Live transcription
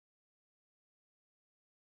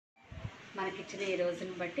మనకిచ్చిన ఈ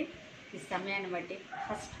రోజుని బట్టి ఈ సమయాన్ని బట్టి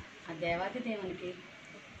ఫస్ట్ ఆ దేవాది దేవునికి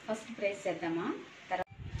ఫస్ట్ ప్రైజ్ చేద్దామా. తర్వాత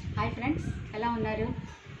హాయ్ ఫ్రెండ్స్, ఎలా ఉన్నారు?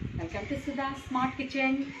 Welcome to Sudha smart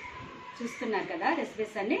kitchen. చూస్తున్నారు కదా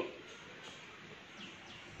రెసిపీస్ అన్నీ,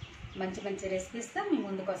 మంచి మంచి రెసిపీస్తో మీ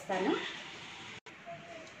ముందుకు వస్తాను.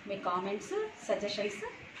 మీ కామెంట్స్ సజెషన్స్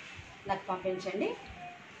నాకు పంపించండి.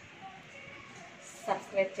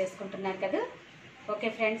 సబ్స్క్రైబ్ చేసుకుంటున్నారు కదా. ఓకే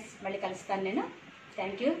ఫ్రెండ్స్, మళ్ళీ కలుస్తాను నేను.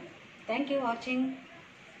 Thank you watching.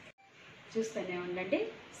 చూస్తూనే ఉండండి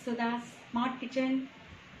Sudha smart kitchen.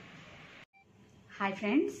 Hi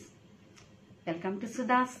friends, welcome to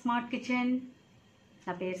Sudha smart kitchen.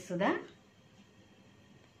 నా పేరు సుధా.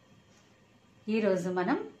 ఈరోజు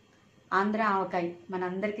మనం ఆంధ్ర ఆవకాయ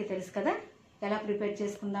మనందరికీ తెలుసు కదా, ఎలా ప్రిపేర్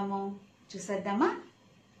చేసుకుందామో చూసేద్దామా.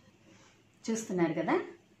 చూస్తున్నారు కదా,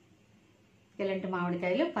 ఇలాంటి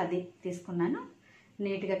మామిడికాయలు 10 తీసుకున్నాను.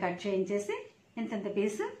 నీట్గా కట్ చేయించేసి ఇంతంత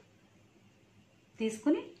పీసు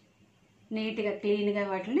తీసుకుని నీట్గా క్లీన్గా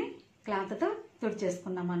వాటిని క్లాత్తో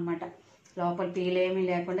తుడిచేసుకున్నాం అనమాట. లోపల పీలు ఏమీ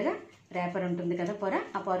లేకుండా రేపర్ ఉంటుంది కదా పొర,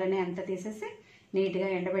 ఆ పొరని అంతా తీసేసి నీట్గా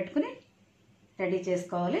ఎండబెట్టుకుని రెడీ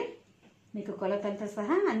చేసుకోవాలి. మీకు కొలతలతో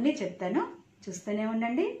సహా అన్నీ చెప్తాను, చూస్తూనే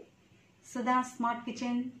ఉండండి. Sudha smart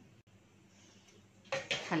kitchen.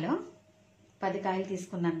 హలో, 10 కాయలు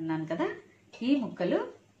తీసుకున్నాను కదా. ఈ ముక్కలు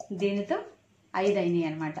దీనితో 5 అయినాయి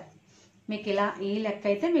అనమాట. మీకు ఇలా ఈ లెక్క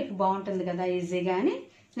అయితే మీకు బాగుంటుంది కదా ఈజీగా అని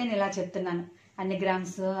నేను ఇలా చెప్తున్నాను. అన్ని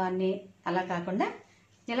గ్రామ్స్ అన్నీ అలా కాకుండా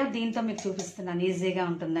ఇలా దీంతో మీకు చూపిస్తున్నాను, ఈజీగా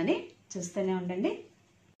ఉంటుందని. చూస్తూనే ఉండండి.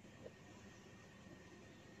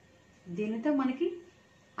 దీనితో మనకి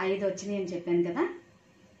 5 వచ్చినాయి అని చెప్పాను కదా.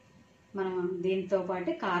 మనం దీంతో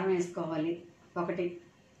పాటు కారం వేసుకోవాలి.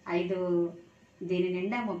 5 దీని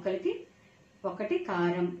నిండా ముక్కలకి 1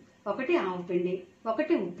 కారం, 1 ఆవపిండి,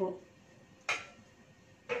 1 ఉప్పు,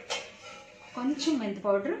 కొంచెం మెంతి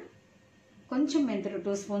పౌడర్, కొంచెం మెంతులు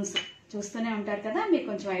 2 స్పూన్స్. చూస్తూనే ఉంటారు కదా, మీకు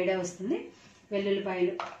కొంచెం ఐడియా వస్తుంది.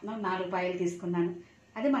 వెల్లుల్లిపాయలు 4 పాయలు తీసుకున్నాను.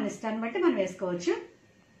 అది మన ఇష్టాన్ని బట్టి మనం వేసుకోవచ్చు.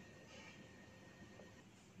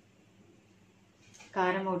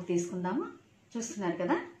 కారం 1 తీసుకుందాము. చూస్తున్నారు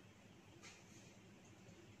కదా,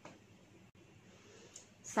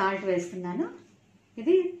 సాల్ట్ వేస్తున్నాను.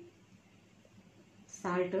 ఇది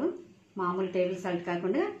సాల్ట్ మామూలు టేబుల్ సాల్ట్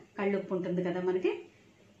కాకుండా కళ్ళుప్పు ఉంటుంది కదా మనకి,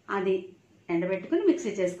 అది ఎండబెట్టుకుని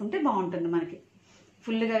మిక్సీ చేసుకుంటే బాగుంటుంది మనకి.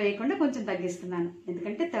 ఫుల్గా వేయకుండా కొంచెం తగ్గిస్తున్నాను,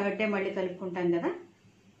 ఎందుకంటే 3rd డే మళ్ళీ కలుపుకుంటాం కదా.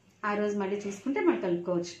 ఆ రోజు మళ్ళీ చూసుకుంటే మళ్ళీ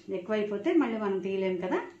కలుపుకోవచ్చు. ఎక్కువ అయిపోతే మళ్ళీ మనం తీయలేం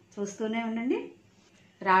కదా. చూస్తూనే ఉండండి.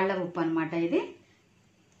 రాళ్ల ఉప్పు అనమాట ఇది.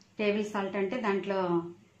 టేబుల్ సాల్ట్ అంటే దాంట్లో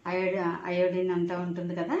అయోడిన్ అంతా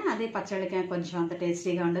ఉంటుంది కదా, అది పచ్చళ్ళకి కొంచెం అంత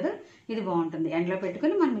టేస్టీగా ఉండదు. ఇది బాగుంటుంది. ఎండలో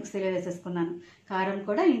పెట్టుకుని మనం మిక్సీలో వేసేసుకున్నాను. కారం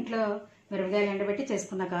కూడా ఇంట్లో మిరపకాయలు ఎండబెట్టి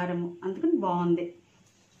చేసుకున్న కారము, అందుకని బాగుంది.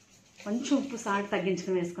 కొంచెం ఉప్పు సాల్ట్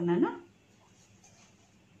తగ్గించుకుని వేసుకున్నాను.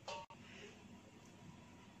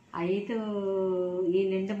 5 ఈ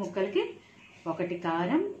నిండు ముక్కలకి 1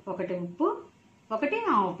 కారం, 1 ఉప్పు, 1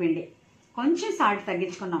 ఆవపిండి, కొంచెం సాల్ట్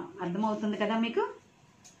తగ్గించుకున్నాం. అర్థమవుతుంది కదా మీకు.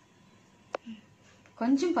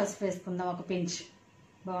 కొంచెం పసుపు వేసుకుందాం, 1 పించ్,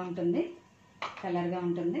 బాగుంటుంది, కలర్గా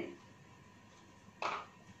ఉంటుంది.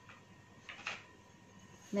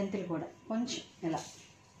 మెంతులు కూడా కొంచెం ఇలా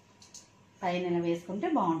పైన ఇలా వేసుకుంటే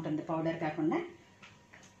బాగుంటుంది, పౌడర్ కాకుండా.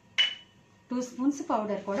 2 స్పూన్స్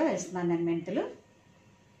పౌడర్ కూడా వేస్తున్నాను నేను. మెంతులు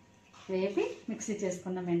వేపి మిక్సీ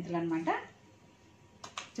చేసుకున్న మెంతులు అనమాట.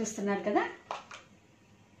 చూస్తున్నారు కదా,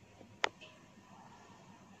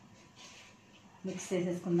 మిక్స్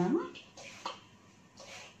చేసేసుకుందాము.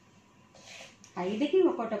 5కి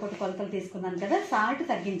ఒక్కొక్కటి కొలతలు తీసుకున్నాను కదా. సాల్ట్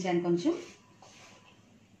తగ్గించాను కొంచెం.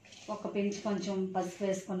 1 పించ్ కొంచెం పసుపు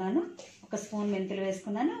వేసుకున్నాను, 1 స్పూన్ మెంతులు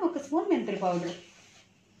వేసుకున్నాను, 1 స్పూన్ మెంతుల పౌడర్.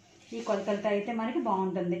 ఈ కొలతలతో అయితే మనకి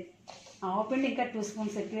బాగుంటుంది. ఆవపిండి ఇంకా 2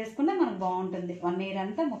 స్పూన్స్ ఎక్కువ వేసుకున్నా మనకు బాగుంటుంది. 1 ఇయర్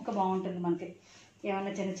అంతా ముక్క బాగుంటుంది మనకి.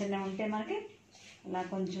 ఏమైనా చిన్న చిన్న ఉంటే మనకి ఇలా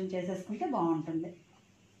కొంచెం చేసేసుకుంటే బాగుంటుంది.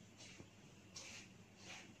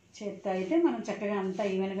 చేత్తో అయితే మనం చక్కగా అంతా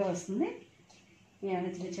ఈవెన్గా వస్తుంది. ఏమైనా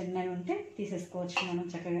చిన్న చిన్నవి ఉంటే తీసేసుకోవచ్చు మనం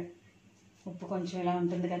చక్కగా. ఉప్పు కొంచెం ఇలా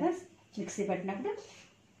ఉంటుంది కదా మిక్సీ పట్టినప్పుడు.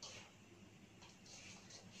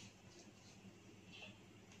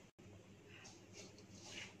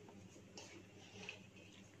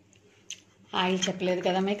 ఆయిల్ చెప్పలేదు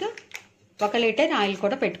కదా మీకు. 1 లీటర్ ఆయిల్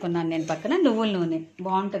కూడా పెట్టుకున్నాను నేను పక్కన. నువ్వుల నూనె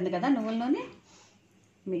బాగుంటుంది కదా, నువ్వుల నూనె.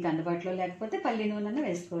 మీకు అందుబాటులో లేకపోతే పల్లి నూనె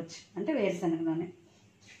వేసుకోవచ్చు, అంటే వేరుశనగ నూనె.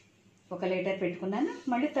 1 లీటర్ పెట్టుకున్నాను.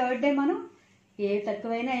 మళ్ళీ 3rd డే మనం ఏ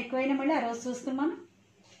తక్కువైనా ఎక్కువైనా మళ్ళీ ఆ రోజు చూసుకుని మనం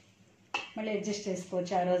మళ్ళీ అడ్జస్ట్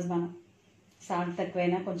చేసుకోవచ్చు. ఆ రోజు మనం సాల్ట్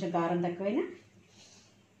తక్కువైనా కొంచెం కారం తక్కువైనా.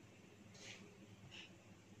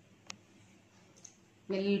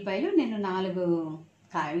 వెల్లుల్లిపాయలు నేను 4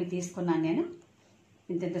 కాయవి తీసుకున్నాను నేను,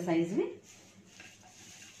 ఇంత సైజువి.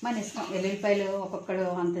 మన ఇష్టం, వెల్లుల్లిపాయలు ఒక్కొక్కడు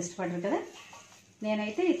అంత ఇష్టపడరు కదా.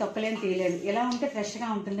 నేనైతే ఈ తొక్కలేం తీయలేదు. ఇలా ఉంటే ఫ్రెష్గా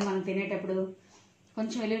ఉంటుంది మనం తినేటప్పుడు.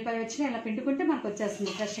 కొంచెం వెల్లుల్లిపాయ వచ్చినా ఇలా పిండుకుంటే మనకు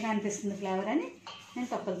వచ్చేస్తుంది, ఫ్రెష్గా అనిపిస్తుంది ఫ్లేవర్ అని నేను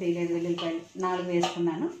తొక్కలు తీయలేదు. వెల్లుల్లిపాయలు 4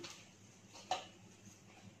 వేసుకున్నాను.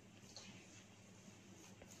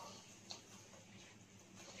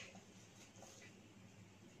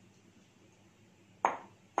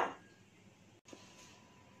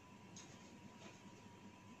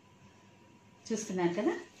 చూస్తున్నారు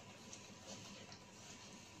కదా.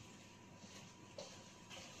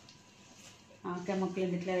 ఆవకాయ ముక్కలు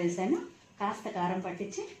ఇందులో వేసాను. కాస్త కారం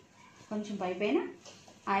పట్టించి కొంచెం పైపైన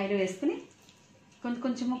ఆయిల్ వేసుకుని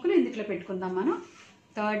కొంచెం ముక్కలు ఇందులో పెట్టుకుందాం. మనం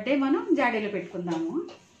 3rd డే మనం జాడీలో పెట్టుకుందాము.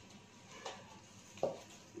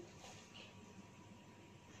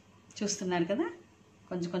 చూస్తున్నారు కదా.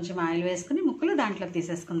 కొంచెం ఆయిల్ వేసుకుని ముక్కలు దాంట్లో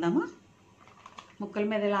తీసేసుకుందాము. ముక్కల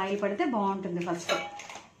మీద ఇలా ఆయిల్ పడితే బాగుంటుంది. ఫస్ట్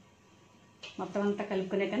మొత్తం అంతా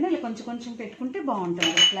కలుపుకునే కన్నా ఇలా కొంచెం పెట్టుకుంటే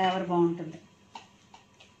బాగుంటుంది, ఫ్లేవర్ బాగుంటుంది.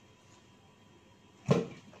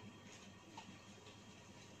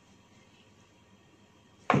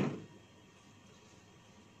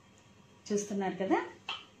 చూస్తున్నారు కదా.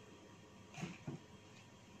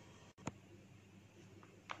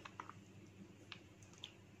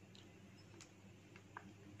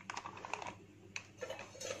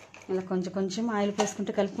 ఇలా కొంచెం ఆయిల్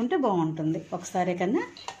వేసుకుంటే కలుపుకుంటే బాగుంటుంది. ఒకసారి కన్నా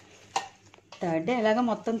 3rd డే ఎలాగో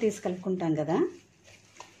మొత్తం తీసి కలుపుకుంటాం కదా.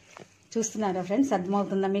 చూస్తున్నారా ఫ్రెండ్స్,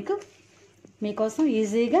 అర్థమవుతుందా మీకు? మీకోసం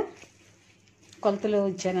ఈజీగా కొలతలు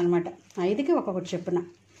ఇచ్చానమాట. 5కి ఒక్కొక్కటి చెప్పున.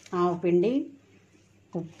 ఆవు పిండి,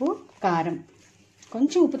 ఉప్పు, కారం,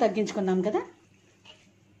 కొంచెం ఉప్పు తగ్గించుకున్నాం కదా.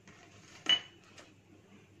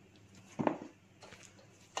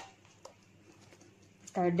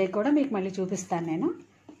 థర్డ్ డే కూడా మీకు మళ్ళీ చూపిస్తాను నేను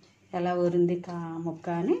ఎలా ఊరింది ముక్క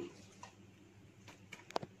అని.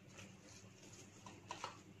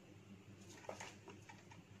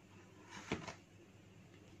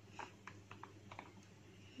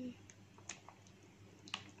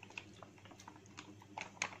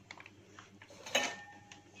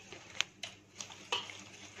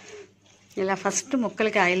 ఇలా ఫస్ట్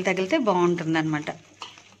ముక్కలకి ఆయిల్ తగిలితే బాగుంటుంది అన్నమాట.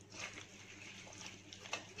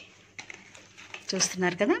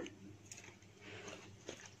 చూస్తున్నారు కదా.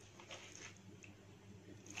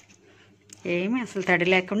 ఏమీ అసలు తడి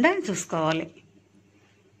లేకుండా చూసుకోవాలి.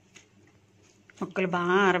 ముక్కలు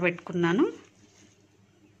బాగా ఆరబెట్టుకున్నాను.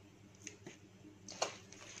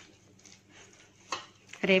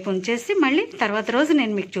 రేపు ఉంచేసి మళ్ళీ తర్వాత రోజు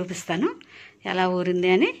నేను మీకు చూపిస్తాను ఎలా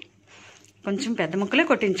ఊరింది అని. కొంచెం పెద్ద ముక్కలే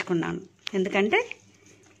కొట్టించుకున్నాను, ఎందుకంటే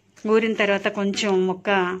ఊరిన తర్వాత కొంచెం ముక్క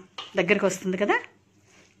దగ్గరికి వస్తుంది కదా.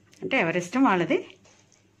 అంటే ఎవరిష్టం వాళ్ళది.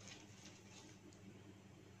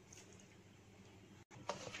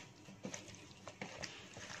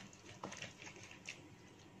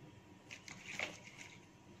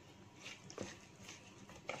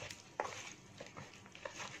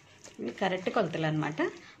 ఇవి కరెక్ట్ కొలతలు అనమాట.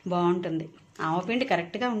 బాగుంటుంది. ఆవపిండి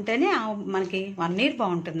కరెక్ట్గా ఉంటేనే మనకి 1 year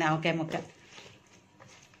బాగుంటుంది ఆవకాయ ముక్క.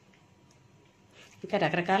 ఇంకా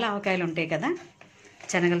రకరకాల ఆవకాయలు ఉంటాయి కదా.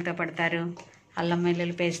 శనగలతో పడతారు, అల్లం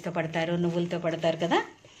వెల్లుల్లి పేస్ట్తో పడతారు, నువ్వులతో పడతారు కదా.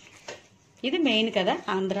 ఇది మెయిన్ కదా.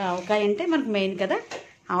 ఆంధ్ర ఆవకాయ అంటే మనకు మెయిన్ కదా.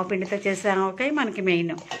 ఆవపిండితో చేసే ఆవకాయ మనకి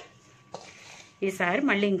మెయిన్. ఈసారి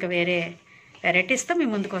మళ్ళీ ఇంకా వేరే వెరైటీస్తో మీ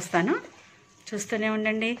ముందుకు వస్తాను. చూస్తూనే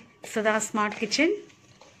ఉండండి సుధా స్మార్ట్ కిచెన్.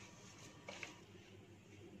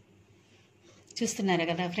 చూస్తున్నారు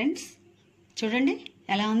కదా ఫ్రెండ్స్, చూడండి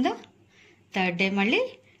ఎలా ఉందో. థర్డ్ డే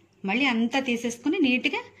మళ్ళీ అంతా తీసేసుకుని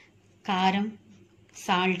నీట్గా కారం,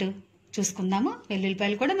 సాల్ట్ చూసుకుందాము.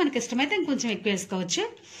 వెల్లుల్లిపాయలు కూడా మనకి ఇష్టమైతే ఇంకొంచెం ఎక్కువ వేసుకోవచ్చు.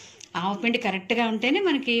 ఆవపిండి కరెక్ట్గా ఉంటేనే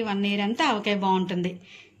మనకి 1 year అంతా ఆవకాయ బాగుంటుంది.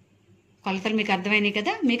 కొలతలు మీకు అర్థమైనాయి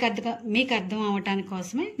కదా. మీకు అర్థం అవ్వటానికి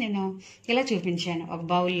కోసమే నేను ఇలా చూపించాను ఒక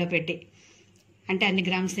బౌల్లో పెట్టి. అంటే అన్ని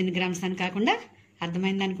గ్రామ్స్ ఇన్ని గ్రామ్స్ అని కాకుండా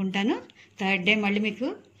అర్థమైంది అనుకుంటాను. థర్డ్ డే మళ్ళీ మీకు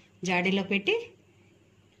జాడీలో పెట్టి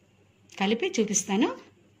కలిపి చూపిస్తాను.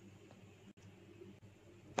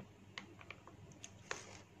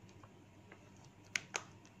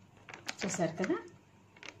 చూసారు కదా.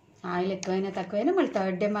 ఆయిల్ ఎక్కువైనా తక్కువైనా మళ్ళీ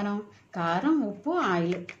థర్డ్ డే మనం కారం, ఉప్పు,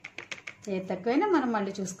 ఆయిల్ ఏది తక్కువైనా మనం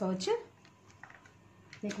మళ్ళీ చూసుకోవచ్చు.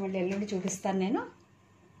 మీకు మళ్ళీ ఎల్లుండి చూపిస్తాను నేను.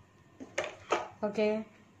 ఓకే,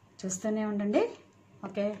 చూస్తూనే ఉండండి.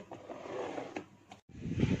 ఓకే,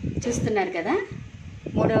 చూస్తున్నారు కదా.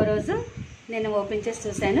 3వ రోజు నేను ఓపెన్ చేసి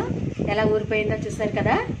చూశాను ఎలా ఊరిపోయిందో. చూసారు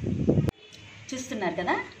కదా. చూస్తున్నారు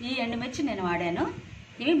కదా. ఈ ఎండుమిర్చి నేను వాడాను.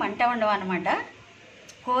 ఇవి మంట ఉండవు అనమాట.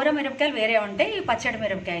 కూర మిరపకాయలు వేరే ఉంటాయి, ఈ పచ్చడి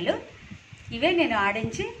మిరపకాయలు. ఇవే నేను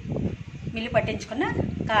ఆడించి మిల్లి పట్టించుకున్న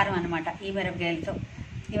కారం అనమాట ఈ మిరపకాయలతో.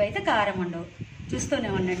 ఇవైతే కారం ఉండవు. చూస్తూనే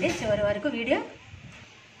ఉండండి చివరి వరకు వీడియో.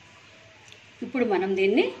 ఇప్పుడు మనం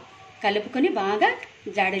దీన్ని కలుపుకొని బాగా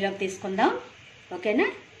జాడీలోకి తీసుకుందాం. ఓకేనా?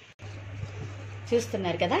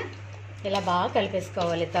 చూస్తున్నారు కదా, ఇలా బాగా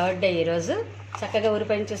కలిపేసుకోవాలి. థర్డ్ డే ఈరోజు. చక్కగా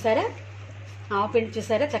ఊరిపోయింది చూసారా? ఆవపిండి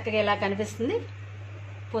చూసారా చక్కగా ఎలా కనిపిస్తుంది,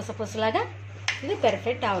 పూస పూసలాగా. ఇది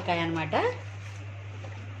పెర్ఫెక్ట్ ఆవకాయ అనమాట.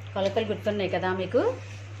 కొలతలు గుర్తున్నాయి కదా మీకు?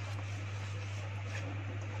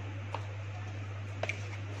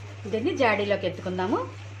 దీన్ని జాడీలోకి ఎత్తుకుందాము.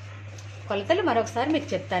 కొలతలు మరొకసారి మీకు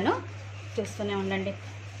చెప్తాను, చూస్తూనే ఉండండి.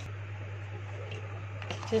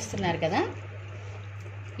 చూస్తున్నారు కదా,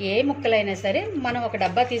 ఏ ముక్కలైనా సరే మనం ఒక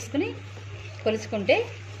డబ్బా తీసుకుని కొలుచుకుంటే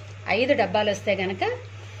 5 డబ్బాలు వస్తే కనుక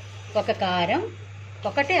ఒక కారం,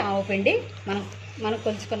 ఒకటే ఆవపిండి మనం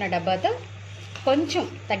కొలుచుకున్న డబ్బాతో కొంచెం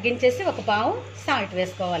తగ్గించేసి ఒక పావు సాల్ట్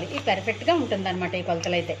వేసుకోవాలి. ఇది పెర్ఫెక్ట్గా ఉంటుందన్నమాట. ఈ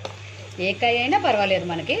కొలతలు అయితే ఏ కాయ అయినా పర్వాలేదు,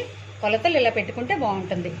 మనకి కొలతలు ఇలా పెట్టుకుంటే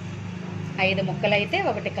బాగుంటుంది. 5 ముక్కలైతే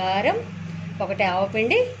 1 కారం, 1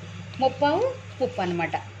 ఆవపిండి, 30 ఉప్పు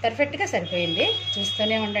అనమాట. పెర్ఫెక్ట్గా సరిపోయింది.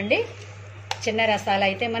 చూస్తూనే ఉండండి. చిన్న రసాలు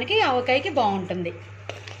అయితే మనకి ఆవకాయకి బాగుంటుంది.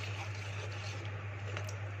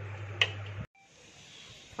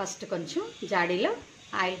 ఫస్ట్ కొంచెం జాడీలో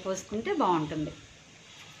ఆయిల్ పోసుకుంటే బాగుంటుంది.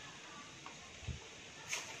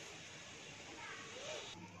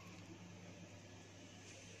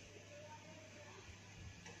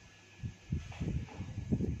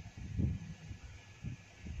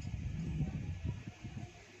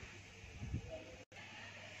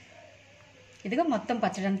 ఇదిగో మొత్తం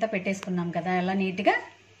పచ్చడి అంతా పెట్టేసుకున్నాం కదా, అలా నీట్గా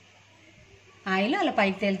ఆయిల్ అలా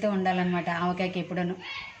పైకి తేలుతూ ఉండాలన్నమాట ఆవకాయకి ఎప్పుడూను.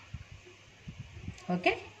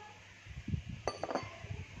 ఓకే,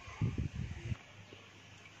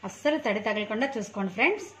 అస్సలు తడి తగలకుండా చూసుకోండి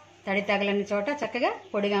ఫ్రెండ్స్. తడి తగలని చోట చక్కగా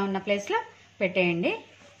పొడిగా ఉన్న ప్లేస్లో పెట్టేయండి.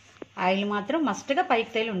 ఆయిల్ మాత్రం మస్ట్గా పైకి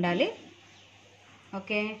తేలి ఉండాలి.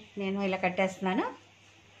 ఓకే, నేను ఇలా కట్టేస్తున్నాను.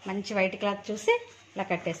 మంచి వైట్ క్లాత్ చూసి ఇలా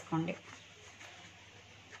కట్టేసుకోండి.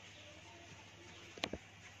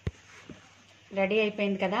 రెడీ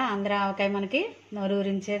అయిపోయింది కదా ఆంధ్ర ఆవకాయ, మనకి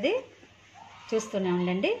నోరూరించేది. చూస్తూనే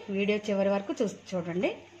ఉండండి, వీడియో చివరి వరకు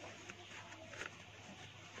చూడండి.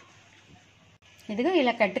 ఇదిగో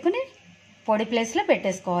ఇలా కట్టుకుని పొడి ప్లేస్లో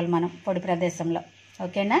పెట్టేసుకోవాలి మనం, పొడి ప్రదేశంలో.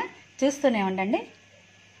 ఓకేనా? చూస్తూనే ఉండండి.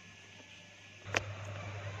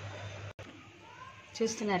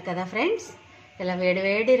 చూస్తున్నారు కదా ఫ్రెండ్స్, ఇలా వేడి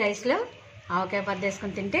వేడి రైస్లో ఆవకాయ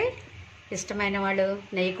పద్దేసుకొని తింటే, ఇష్టమైన వాళ్ళు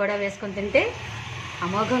నెయ్యి కూడా వేసుకొని తింటే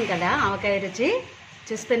అమోఘం కదా ఆవకాయ రుచి.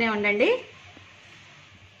 చూస్తూనే ఉండండి.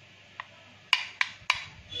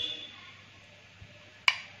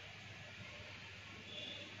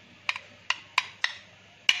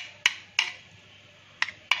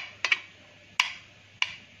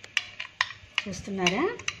 చూస్తున్నారా?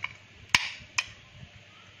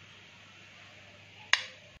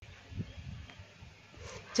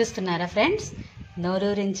 చూస్తున్నారా ఫ్రెండ్స్,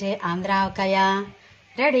 నోరూరించే ఆంధ్ర ఆవకాయ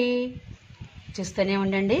రెడీ. చూస్తూనే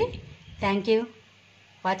ఉండండి. Thank you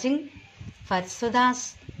watching for Sudha's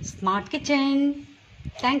smart kitchen.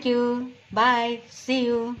 Thank you. Bye. See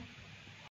you.